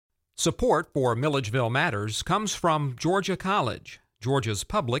Support for Milledgeville Matters comes from Georgia College, Georgia's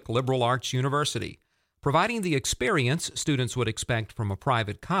public liberal arts university, providing the experience students would expect from a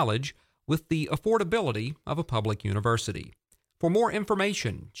private college with the affordability of a public university. For more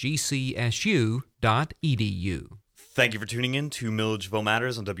information, gcsu.edu. Thank you for tuning in to Milledgeville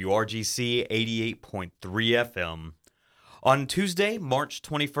Matters on WRGC 88.3 FM. On Tuesday, March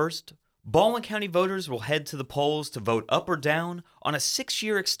 21st, Baldwin County voters will head to the polls to vote up or down on a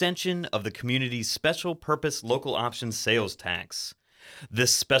 6-year extension of the community's Special Purpose Local Option Sales Tax.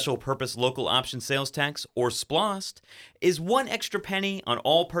 This Special Purpose Local Option Sales Tax, or SPLOST, is one extra penny on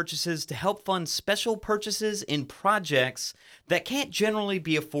all purchases to help fund special purchases in projects that can't generally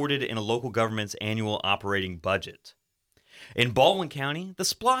be afforded in a local government's annual operating budget. In Baldwin County, the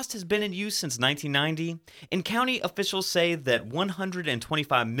SPLOST has been in use since 1990, and county officials say that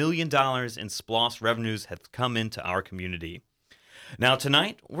 $125 million in SPLOST revenues have come into our community. Now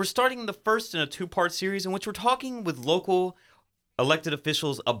tonight, we're starting the first in a two-part series in which we're talking with local elected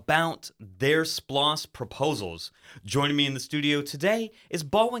officials about their SPLOST proposals. Joining me in the studio today is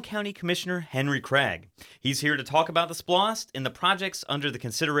Baldwin County Commissioner Henry Craig. He's here to talk about the SPLOST and the projects under the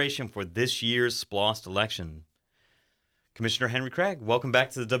consideration for this year's SPLOST election. Commissioner Henry Craig, welcome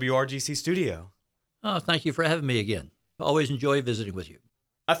back to the WRGC studio. Oh, thank you for having me again. Always enjoy visiting with you.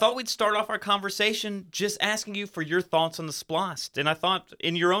 I thought we'd start off our conversation just asking you for your thoughts on the SPLOST. And I thought,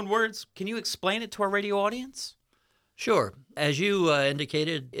 in your own words, can you explain it to our radio audience? Sure. As you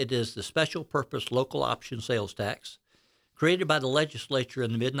indicated, it is the Special Purpose Local Option Sales Tax created by the legislature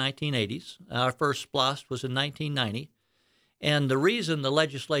in the mid-1980s. Our first SPLOST was in 1990. And the reason the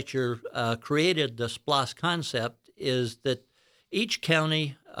legislature created the SPLOST concept is that each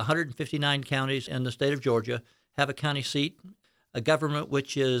county, 159 counties in the state of Georgia, have a county seat, a government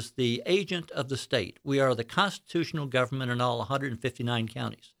which is the agent of the state. We are the constitutional government in all 159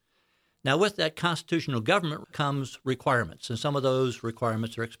 counties. Now, with that constitutional government comes requirements, and some of those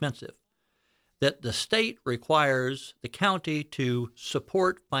requirements are expensive. That the state requires the county to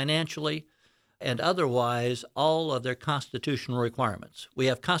support financially and otherwise all of their constitutional requirements. We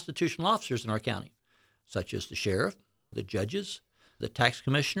have constitutional officers in our county, such as the sheriff, the judges, the tax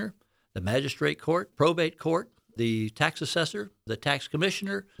commissioner, the magistrate court, probate court, the tax assessor, the tax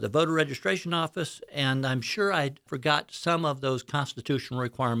commissioner, the voter registration office, and I'm sure I forgot some of those constitutional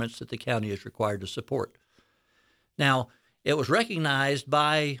requirements that the county is required to support. Now, it was recognized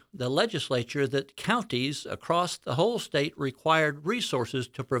by the legislature that counties across the whole state required resources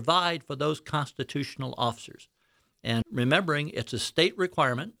to provide for those constitutional officers. And remembering it's a state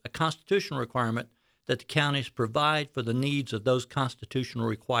requirement, a constitutional requirement, that the counties provide for the needs of those constitutional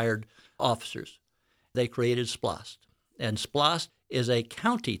required officers. They created SPLOST. And SPLOST is a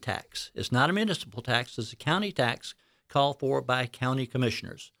county tax. It's not a municipal tax. It's a county tax called for by county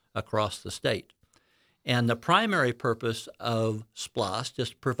commissioners across the state. And the primary purpose of SPLOST is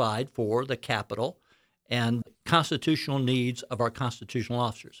to provide for the capital and constitutional needs of our constitutional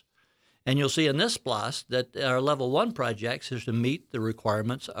officers. And you'll see in this SPLOST that our Level 1 projects is to meet the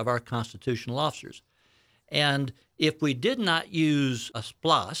requirements of our constitutional officers. And if we did not use a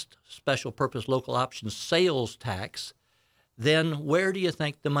SPLOST, Special Purpose Local Option Sales Tax, then where do you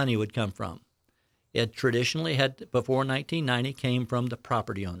think the money would come from? It traditionally had, before 1990, came from the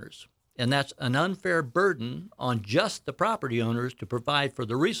property owners. And that's an unfair burden on just the property owners to provide for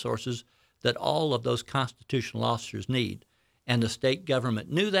the resources that all of those constitutional officers need. And the state government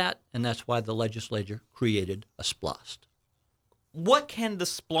knew that, and that's why the legislature created a SPLOST. What can the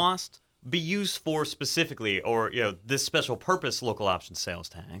SPLOST be used for specifically, or this special purpose local option sales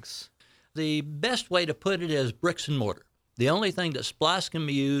tax? The best way to put it is bricks and mortar. The only thing that SPLOST can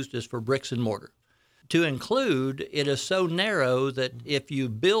be used is for bricks and mortar. To include, it is so narrow that if you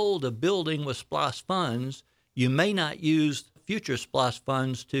build a building with SPLOST funds, you may not use future SPLOST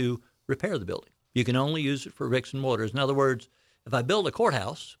funds to repair the building. You can only use it for bricks and mortars. In other words, if I build a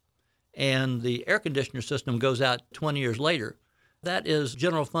courthouse and the air conditioner system goes out 20 years later, that is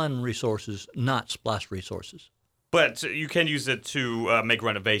general fund resources, not SPLOST resources. But you can use it to make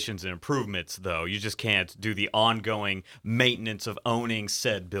renovations and improvements, though. You just can't do the ongoing maintenance of owning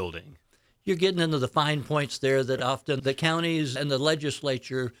said building. You're getting into the fine points there that often the counties and the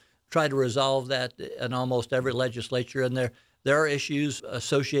legislature try to resolve that in almost every legislature, and there are issues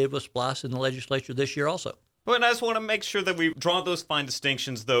associated with SPLOST in the legislature this year also. But I just want to make sure that we draw those fine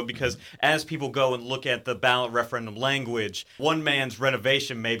distinctions, though, because as people go and look at the ballot referendum language, one man's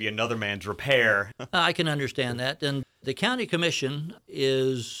renovation may be another man's repair. I can understand that. And the county commission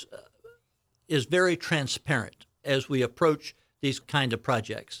is very transparent as we approach these kind of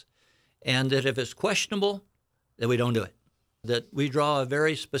projects. And that if it's questionable, then we don't do it. that we draw a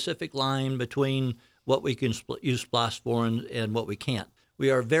very specific line between what we can use SPLOST for and what we can't. We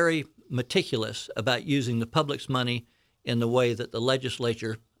are very meticulous about using the public's money in the way that the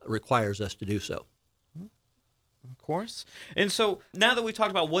legislature requires us to do so. Of course. And so now that we've talked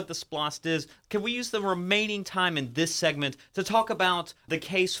about what the SPLOST is, can we use the remaining time in this segment to talk about the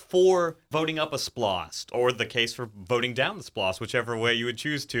case for voting up a SPLOST or the case for voting down the SPLOST, whichever way you would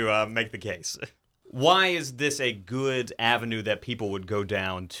choose to make the case? Why is this a good avenue that people would go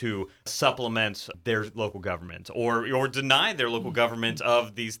down to supplement their local government or deny their local government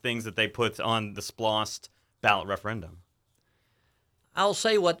of these things that they put on the SPLOST ballot referendum? I'll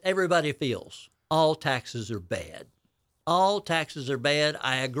say what everybody feels. All taxes are bad. All taxes are bad.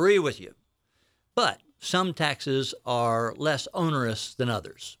 I agree with you. But some taxes are less onerous than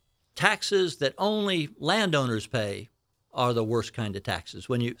others. Taxes that only landowners pay are the worst kind of taxes.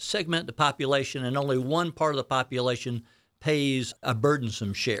 When you segment the population and only one part of the population pays a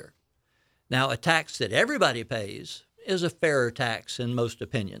burdensome share. Now, a tax that everybody pays is a fairer tax in most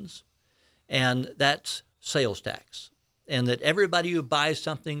opinions, and that's sales tax. And that everybody who buys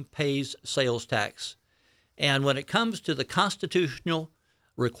something pays sales tax. And when it comes to the constitutional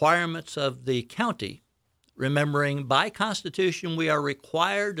requirements of the county, remembering by Constitution we are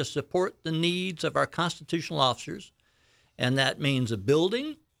required to support the needs of our constitutional officers, and that means a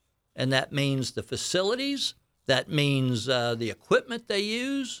building, and that means the facilities, that means the equipment they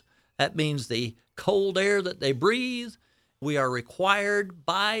use, that means the cold air that they breathe. We are required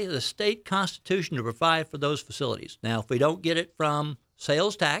by the state constitution to provide for those facilities. Now, if we don't get it from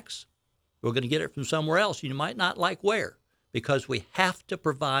sales tax, we're going to get it from somewhere else. You might not like where, because we have to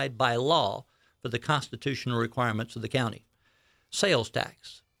provide by law for the constitutional requirements of the county. Sales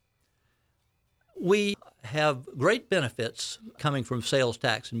tax. We have great benefits coming from sales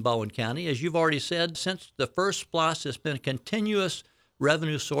tax in Baldwin County. As you've already said, since the first SPLOST has been a continuous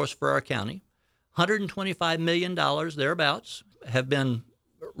revenue source for our county. $125 million, thereabouts, have been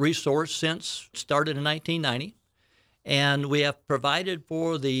resourced since started in 1990. And we have provided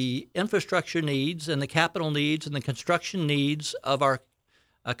for the infrastructure needs and the capital needs and the construction needs of our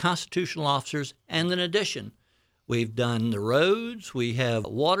constitutional officers. And in addition, we've done the roads, we have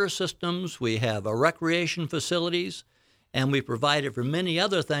water systems, we have recreation facilities, and we provided for many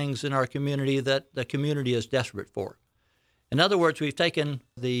other things in our community that the community is desperate for. In other words, we've taken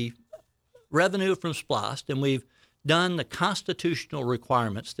the revenue from SPLOST, and we've done the constitutional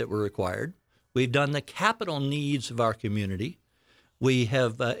requirements that were required. We've done the capital needs of our community. We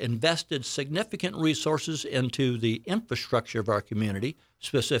have invested significant resources into the infrastructure of our community,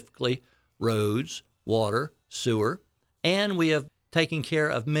 specifically roads, water, sewer, and we have taken care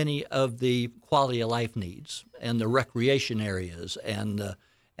of many of the quality of life needs and the recreation areas and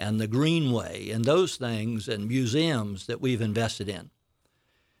the greenway and those things and museums that we've invested in.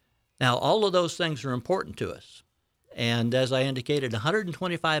 Now, all of those things are important to us. And as I indicated,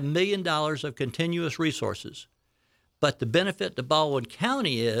 $125 million of continuous resources. But the benefit to Baldwin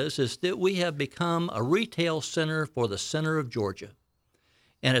County is that we have become a retail center for the center of Georgia.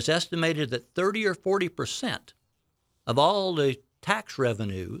 And it's estimated that 30 or 40% of all the tax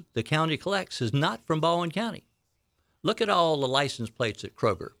revenue the county collects is not from Baldwin County. Look at all the license plates at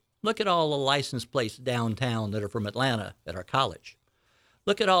Kroger. Look at all the license plates downtown that are from Atlanta at our college.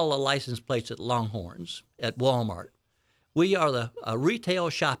 Look at all the license plates at Longhorns, at Walmart. We are a retail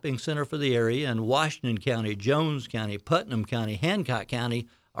shopping center for the area, and Washington County, Jones County, Putnam County, Hancock County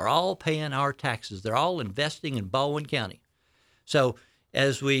are all paying our taxes. They're all investing in Baldwin County. So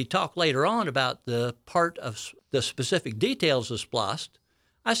as we talk later on about the part of the specific details of SPLOST,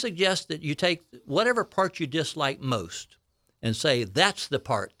 I suggest that you take whatever part you dislike most and say that's the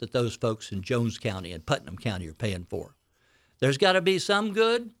part that those folks in Jones County and Putnam County are paying for. There's got to be some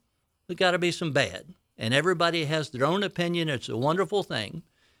good, there's got to be some bad. And everybody has their own opinion. It's a wonderful thing,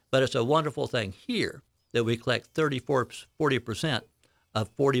 but it's a wonderful thing here that we collect 40%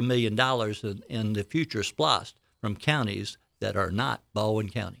 of $40 million in the future SPLOST from counties that are not Baldwin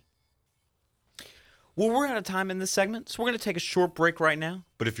County. Well, we're out of time in this segment, so we're going to take a short break right now.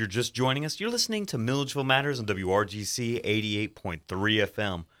 But if you're just joining us, you're listening to Milledgeville Matters on WRGC 88.3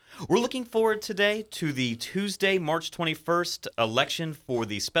 FM. We're looking forward today to the Tuesday, March 21st election for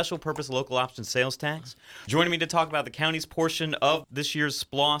the Special Purpose Local Option Sales Tax. Joining me to talk about the county's portion of this year's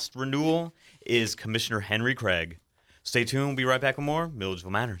SPLOST renewal is Commissioner Henry Craig. Stay tuned. We'll be right back with more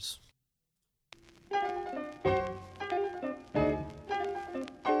Milledgeville Matters.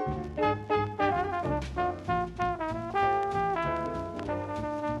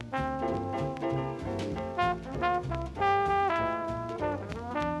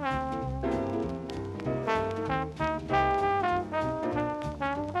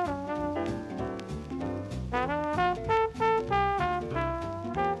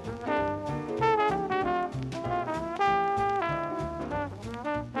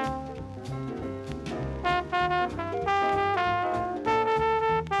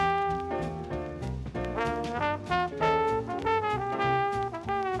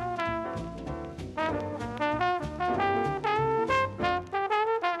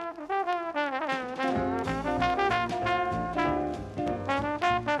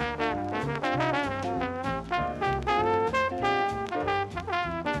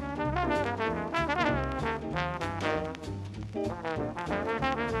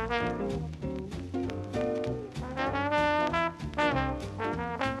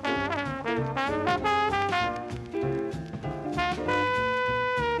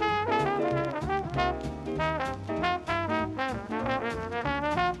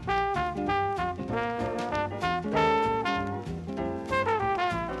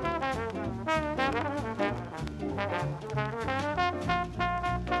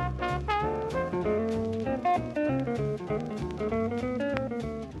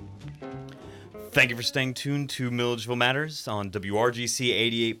 Thank you for staying tuned to Milledgeville Matters on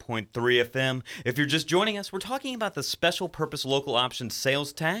WRGC 88.3 FM. If you're just joining us, we're talking about the Special Purpose Local Option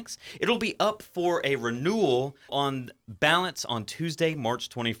Sales Tax. It'll be up for a renewal on ballots on Tuesday, March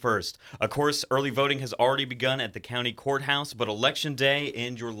 21st. Of course, early voting has already begun at the county courthouse, but Election Day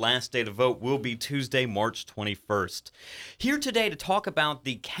and your last day to vote will be Tuesday, March 21st. Here today to talk about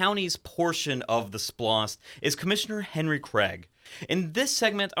the county's portion of the SPLOST is Commissioner Henry Craig. In this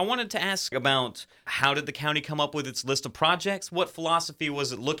segment, I wanted to ask about how did the county come up with its list of projects, what philosophy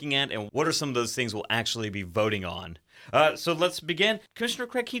was it looking at, and what are some of those things we'll actually be voting on. So let's begin. Commissioner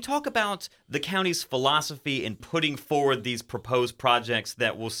Craig, can you talk about the county's philosophy in putting forward these proposed projects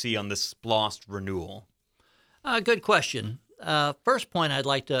that we'll see on this SPLOST renewal? Good question. First point I'd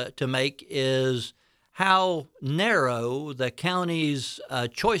like to make is how narrow the county's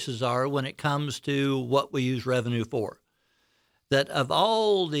choices are when it comes to what we use revenue for. That of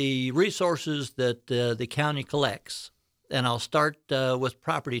all the resources that the county collects, and I'll start with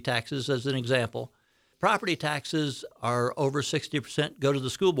property taxes as an example. Property taxes are over 60% go to the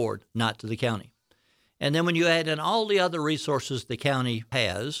school board, not to the county. And then when you add in all the other resources the county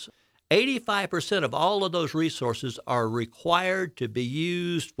has, 85% of all of those resources are required to be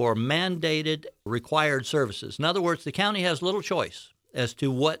used for mandated required services. In other words, the county has little choice as to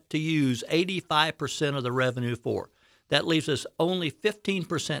what to use 85% of the revenue for. That leaves us only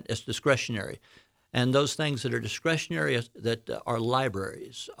 15% as discretionary. And those things that are discretionary that are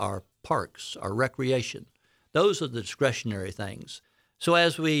libraries, are parks, are recreation. Those are the discretionary things. So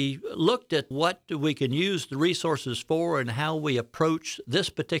as we looked at what we can use the resources for and how we approach this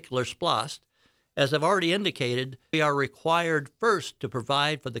particular SPLOST, as I've already indicated, we are required first to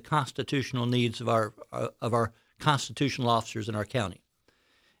provide for the constitutional needs of our constitutional officers in our county.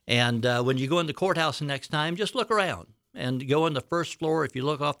 And when you go in the courthouse the next time, just look around. And go on the first floor. If you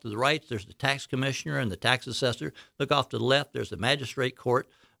look off to the right, there's the tax commissioner and the tax assessor. Look off to the left, there's the magistrate court,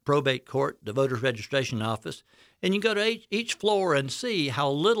 probate court, the voters registration office. And you go to each floor and see how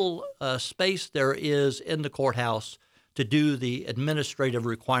little space there is in the courthouse to do the administrative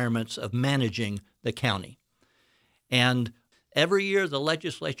requirements of managing the county. And every year the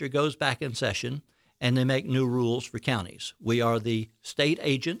legislature goes back in session and they make new rules for counties. We are the state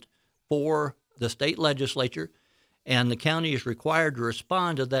agent for the state legislature, and the county is required to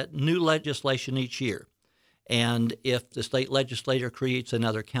respond to that new legislation each year. And if the state legislature creates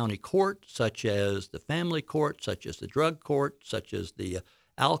another county court, such as the family court, such as the drug court, such as the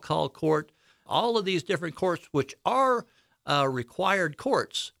alcohol court, all of these different courts, which are required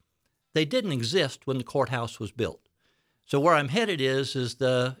courts, they didn't exist when the courthouse was built. So where I'm headed is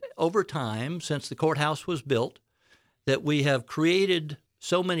over time, since the courthouse was built, that we have created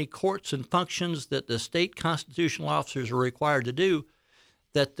so many courts and functions that the state constitutional officers are required to do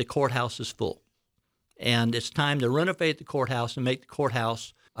that the courthouse is full. And it's time to renovate the courthouse and make the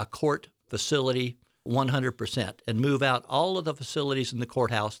courthouse a court facility 100% and move out all of the facilities in the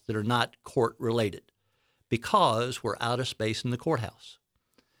courthouse that are not court-related because we're out of space in the courthouse.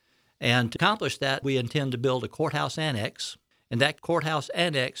 And to accomplish that, we intend to build a courthouse annex, and that courthouse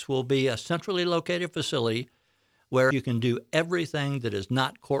annex will be a centrally located facility where you can do everything that is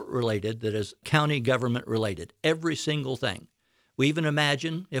not court-related, that is county government-related, every single thing. We even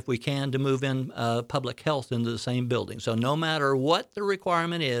imagine, if we can, to move in public health into the same building. So no matter what the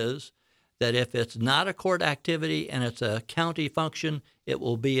requirement is, that if it's not a court activity and it's a county function, it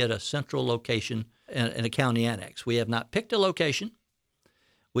will be at a central location in a county annex. We have not picked a location.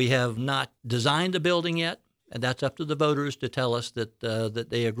 We have not designed the building yet, and that's up to the voters to tell us that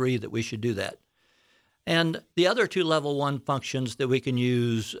they agree that we should do that. And the other two level one functions that we can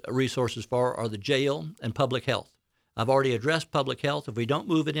use resources for are the jail and public health. I've already addressed public health. If we don't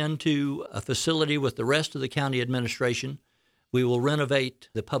move it into a facility with the rest of the county administration, we will renovate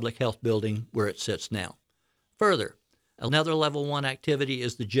the public health building where it sits now. Further, another level one activity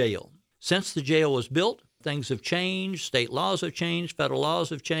is the jail. Since the jail was built, things have changed, state laws have changed, federal laws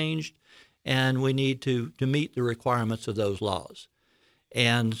have changed, and we need to meet the requirements of those laws.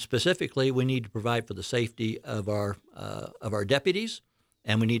 And specifically, we need to provide for the safety of our deputies,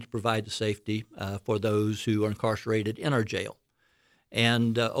 and we need to provide the safety for those who are incarcerated in our jail.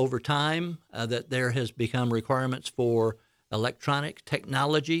 And over time, that there has become requirements for electronic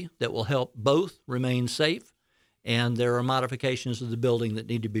technology that will help both remain safe, and there are modifications of the building that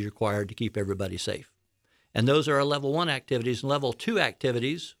need to be required to keep everybody safe. And those are our level one activities. And level two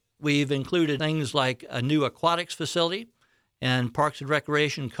activities, we've included things like a new aquatics facility, and parks and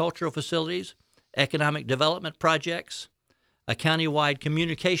recreation cultural facilities, economic development projects, a countywide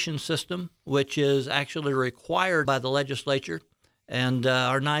communication system, which is actually required by the legislature And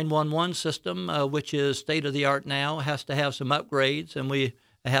our 911 system, which is state-of-the-art now, has to have some upgrades, and we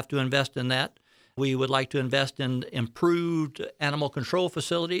have to invest in that. We would like to invest in improved animal control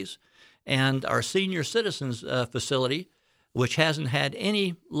facilities, and our senior citizens facility, which hasn't had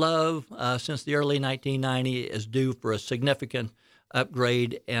any love since the early 1990s, is due for a significant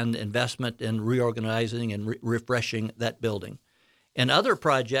upgrade and investment in reorganizing and refreshing that building. In other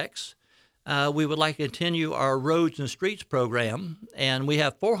projects, we would like to continue our roads and streets program, and we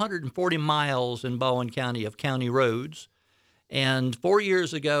have 440 miles in Baldwin County of county roads. And 4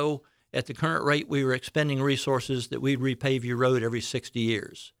 years ago, at the current rate, we were expending resources that we'd repave your road every 60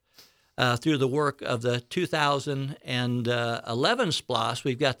 years. Through the work of the 2011 SPLOST,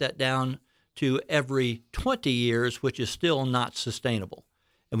 we've got that down to every 20 years, which is still not sustainable.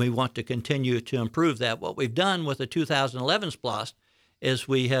 And we want to continue to improve that. What we've done with the 2011 SPLOST is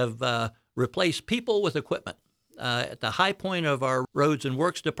we have replaced people with equipment. At the high point of our Roads and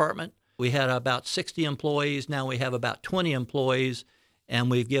Works Department, we had about 60 employees. Now we have about 20 employees, and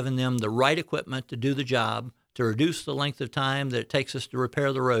we've given them the right equipment to do the job, to reduce the length of time that it takes us to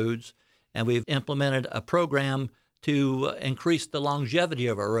repair the roads. And we've implemented a program to increase the longevity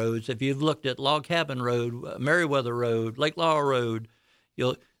of our roads. If you've looked at Log Cabin Road, Meriwether Road, Lake Laurel Road,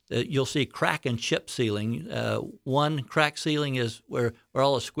 you'll see crack and chip sealing. One crack sealing is where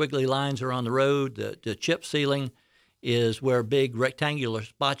all the squiggly lines are on the road. The chip sealing is where big rectangular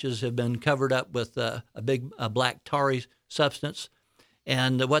spotches have been covered up with a big black tarry substance.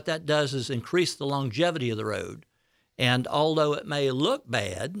 And what that does is increase the longevity of the road. And although it may look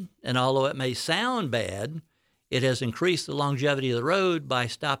bad, and although it may sound bad, it has increased the longevity of the road by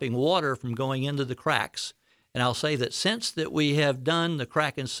stopping water from going into the cracks. And I'll say that since that we have done the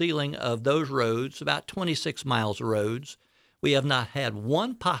crack and sealing of those roads, about 26 miles of roads, we have not had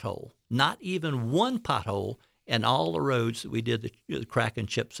one pothole, not even one pothole, in all the roads that we did the crack and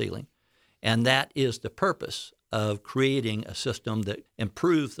chip sealing. And that is the purpose of creating a system that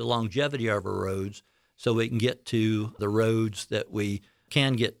improves the longevity of our roads so we can get to the roads that we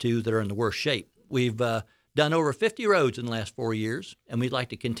can get to that are in the worst shape. We've done over 50 roads in the last 4 years, and we'd like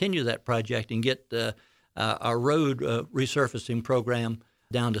to continue that project and get our road resurfacing program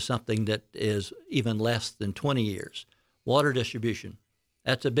down to something that is even less than 20 years. Water distribution.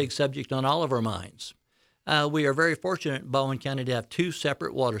 That's a big subject on all of our minds. We are very fortunate in Baldwin County to have two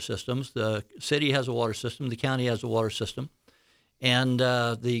separate water systems. The city has a water system. The county has a water system. And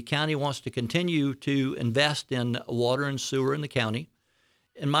the county wants to continue to invest in water and sewer in the county.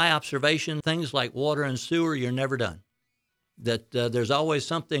 In my observation, things like water and sewer, you're never done. That there's always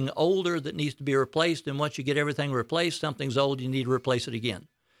something older that needs to be replaced, and once you get everything replaced, something's old, you need to replace it again.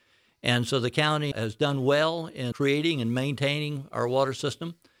 And so the county has done well in creating and maintaining our water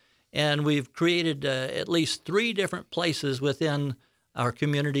system. And we've created at least 3 different places within our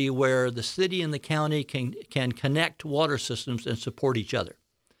community where the city and the county can connect water systems and support each other.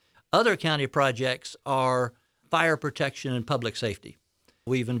 Other county projects are fire protection and public safety.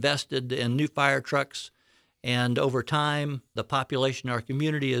 We've invested in new fire trucks, and over time, the population in our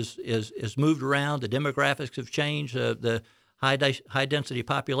community is moved around. The demographics have changed. The high-density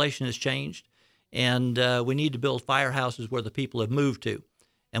population has changed, and we need to build firehouses where the people have moved to.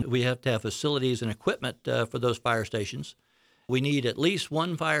 And we have to have facilities and equipment for those fire stations. We need at least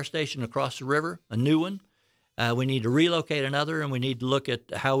one fire station across the river, a new one. We need to relocate another, and we need to look at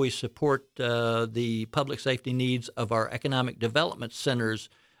how we support the public safety needs of our economic development centers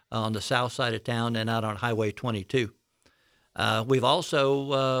on the south side of town and out on Highway 22. We've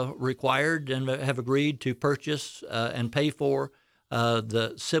also required and have agreed to purchase and pay for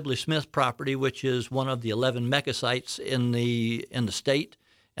the Sibley Smith property, which is one of the 11 mega sites in the state,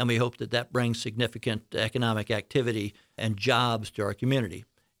 and we hope that brings significant economic activity and jobs to our community.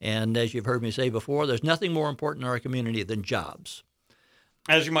 And as you've heard me say before, there's nothing more important in our community than jobs.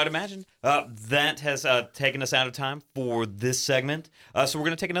 As you might imagine, that has taken us out of time for this segment. So we're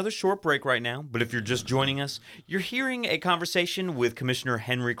going to take another short break right now. But if you're just joining us, you're hearing a conversation with Commissioner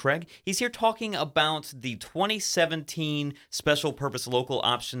Henry Craig. He's here talking about the 2017 Special Purpose Local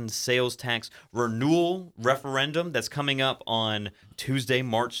Option Sales Tax Renewal Referendum that's coming up on Tuesday,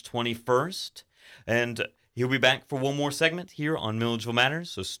 March 21st. And he'll be back for one more segment here on Milledgeville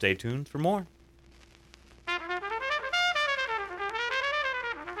Matters, so stay tuned for more.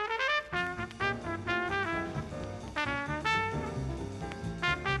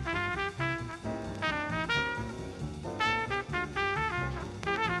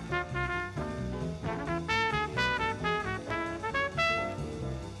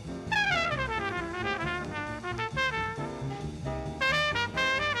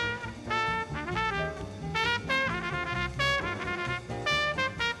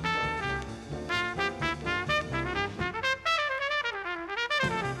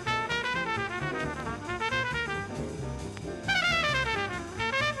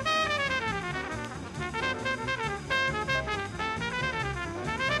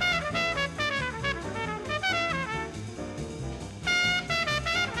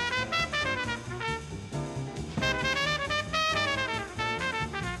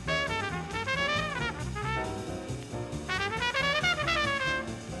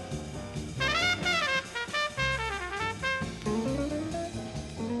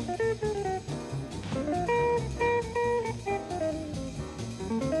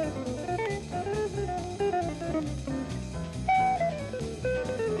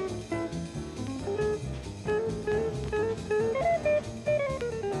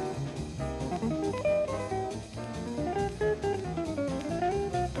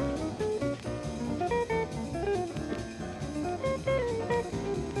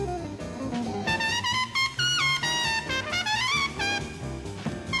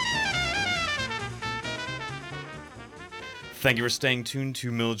 Thank you for staying tuned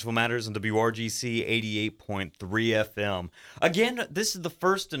to Milledgeville Matters on WRGC 88.3 FM. Again, this is the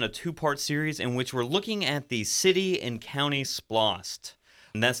first in a two-part series in which we're looking at the city and county SPLOST.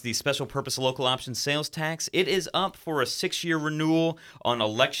 And that's the Special Purpose Local Option Sales Tax. It is up for a 6-year renewal on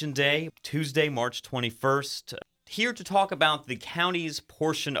Election Day, Tuesday, March 21st. Here to talk about the county's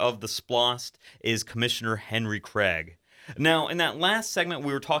portion of the SPLOST is Commissioner Henry Craig. Now, in that last segment,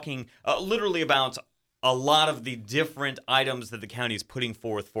 we were talking literally about a lot of the different items that the county is putting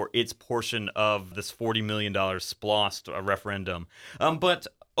forth for its portion of this $40 million SPLOST referendum. But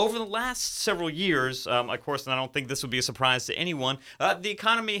over the last several years, of course, and I don't think this would be a surprise to anyone, the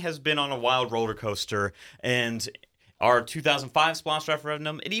economy has been on a wild roller coaster, and our 2005 SPLOST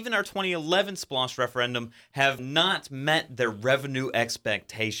referendum and even our 2011 SPLOST referendum have not met their revenue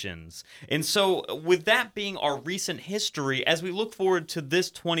expectations. And so with that being our recent history, as we look forward to this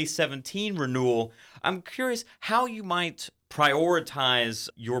 2017 renewal, I'm curious how you might prioritize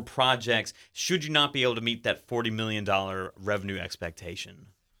your projects should you not be able to meet that $40 million revenue expectation.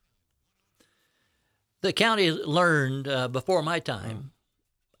 The county learned before my time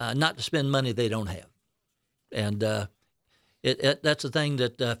not to spend money they don't have. And that's the thing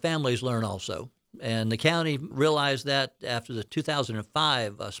that families learn also. And the county realized that after the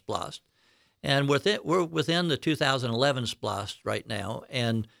 2005 SPLOST. And we're within the 2011 SPLOST right now.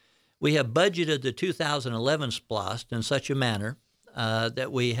 And we have budgeted the 2011 SPLOST in such a manner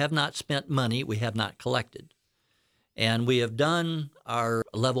that we have not spent money we have not collected. And we have done our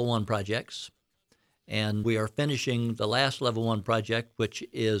Level 1 projects. And we are finishing the last Level 1 project, which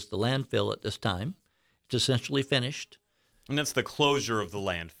is the landfill at this time. It's essentially finished. And that's the closure of the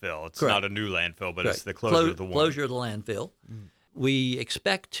landfill. It's Correct. not a new landfill, but Correct. It's the closure of the one. Closure of the landfill. We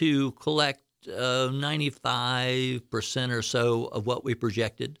expect to collect 95% or so of what we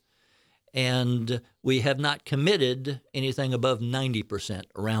projected. And we have not committed anything above 90%,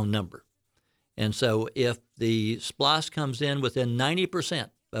 a round number. And so if the SPLOST comes in within 90%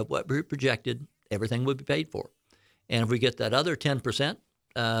 of what we projected, everything will be paid for. And if we get that other 10%,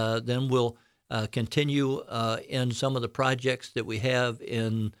 then we'll continue in some of the projects that we have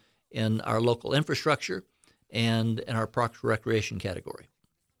in our local infrastructure and in our Parks and Recreation category.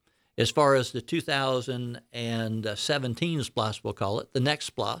 As far as the 2017 SPLOST, we'll call it, the next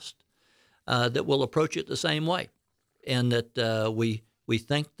SPLOST, that will approach it the same way, and that we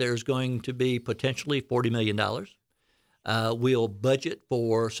think there's going to be potentially $40 million. We'll budget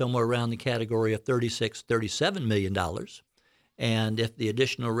for somewhere around the category of $37 million. And if the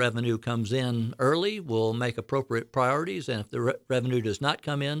additional revenue comes in early, we'll make appropriate priorities. And if the revenue does not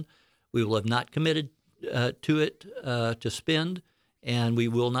come in, we will have not committed to it to spend, and we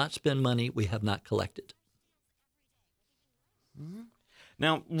will not spend money we have not collected. Mm-hmm.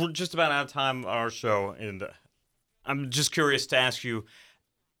 Now, we're just about out of time on our show, and I'm just curious to ask you,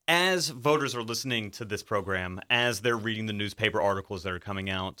 as voters are listening to this program, as they're reading the newspaper articles that are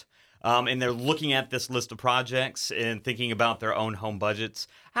coming out, and they're looking at this list of projects and thinking about their own home budgets,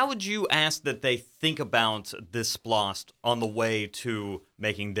 how would you ask that they think about this SPLOST on the way to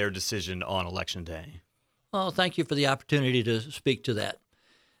making their decision on Election Day? Well, thank you for the opportunity to speak to that.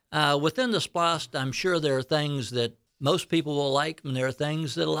 Within the SPLOST, I'm sure there are things that most people will like, and there are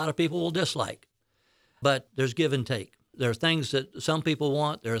things that a lot of people will dislike. But there's give and take. There are things that some people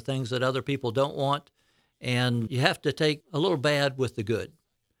want, there are things that other people don't want, and you have to take a little bad with the good.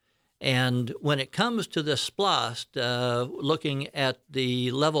 And when it comes to the SPLOST, looking at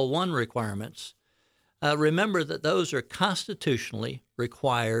the Level 1 requirements, remember that those are constitutionally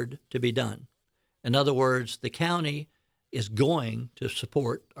required to be done. In other words, the county is going to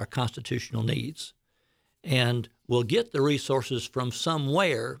support our constitutional needs, and we'll get the resources from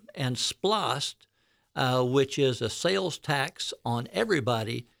somewhere, and SPLOST, which is a sales tax on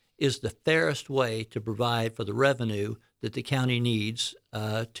everybody, is the fairest way to provide for the revenue that the county needs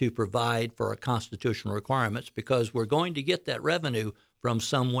to provide for our constitutional requirements, because we're going to get that revenue from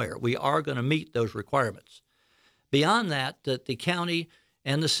somewhere. We are going to meet those requirements. Beyond that, the county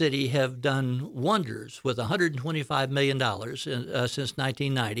and the city have done wonders with $125 million since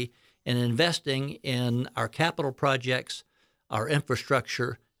 1990 in investing in our capital projects, our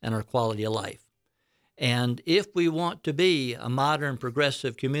infrastructure, and our quality of life. And if we want to be a modern,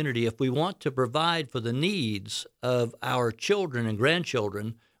 progressive community, if we want to provide for the needs of our children and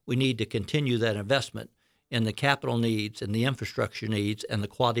grandchildren, we need to continue that investment in the capital needs and the infrastructure needs and the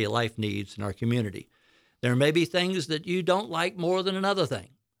quality of life needs in our community. There may be things that you don't like more than another thing,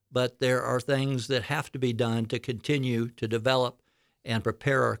 but there are things that have to be done to continue to develop and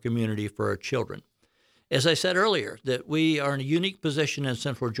prepare our community for our children. As I said earlier, that we are in a unique position in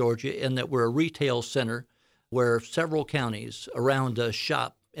Central Georgia in that we're a retail center where several counties around us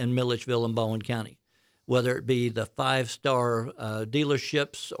shop in Milledgeville and Baldwin County, whether it be the five-star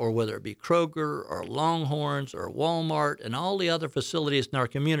dealerships or whether it be Kroger or Longhorns or Walmart and all the other facilities in our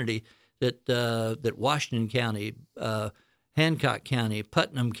community that Washington County, Hancock County,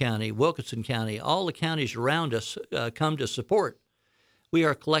 Putnam County, Wilkinson County, all the counties around us come to support. We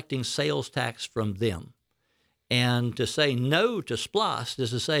are collecting sales tax from them. And to say no to SPLOST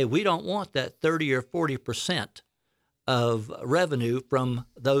is to say we don't want that 30 or 40% of revenue from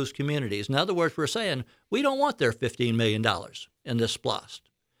those communities. In other words, we're saying we don't want their $15 million in this SPLOST.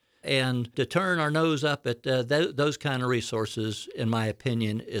 And to turn our nose up at those kind of resources, in my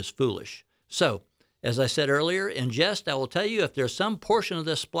opinion, is foolish. So, as I said earlier, in jest, I will tell you if there's some portion of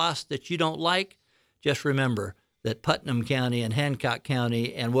this SPLOST that you don't like, just remember that Putnam County and Hancock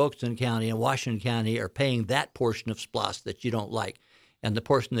County and Wilkinson County and Washington County are paying that portion of SPLOST that you don't like. And the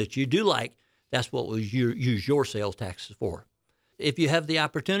portion that you do like, that's what we'll use your sales taxes for. If you have the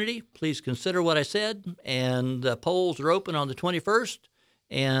opportunity, please consider what I said. And the polls are open on the 21st,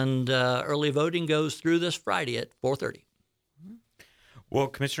 and early voting goes through this Friday at 4:30. Well,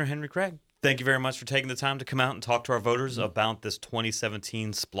 Commissioner Henry Craig, thank you very much for taking the time to come out and talk to our voters about this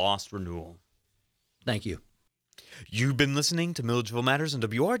 2017 SPLOST renewal. Thank you. You've been listening to Milledgeville Matters on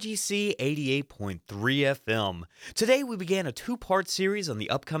WRGC 88.3 FM. Today we began a two-part series on the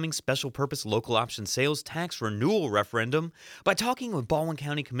upcoming Special Purpose Local Option Sales Tax Renewal Referendum by talking with Baldwin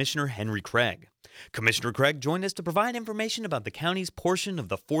County Commissioner Henry Craig. Commissioner Craig joined us to provide information about the county's portion of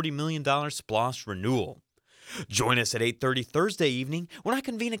the $40 million SPLOST renewal. Join us at 8:30 Thursday evening when I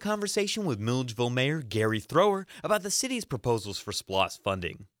convene a conversation with Milledgeville Mayor Gary Thrower about the city's proposals for SPLOST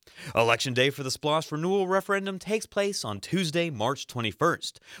funding. Election day for the SPLOST renewal referendum takes place on Tuesday, March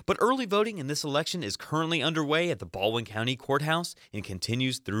 21st, but early voting in this election is currently underway at the Baldwin County Courthouse and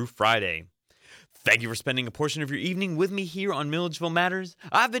continues through Friday. Thank you for spending a portion of your evening with me here on Milledgeville Matters.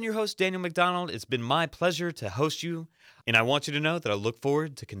 I've been your host, Daniel McDonald. It's been my pleasure to host you, and I want you to know that I look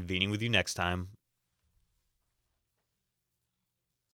forward to convening with you next time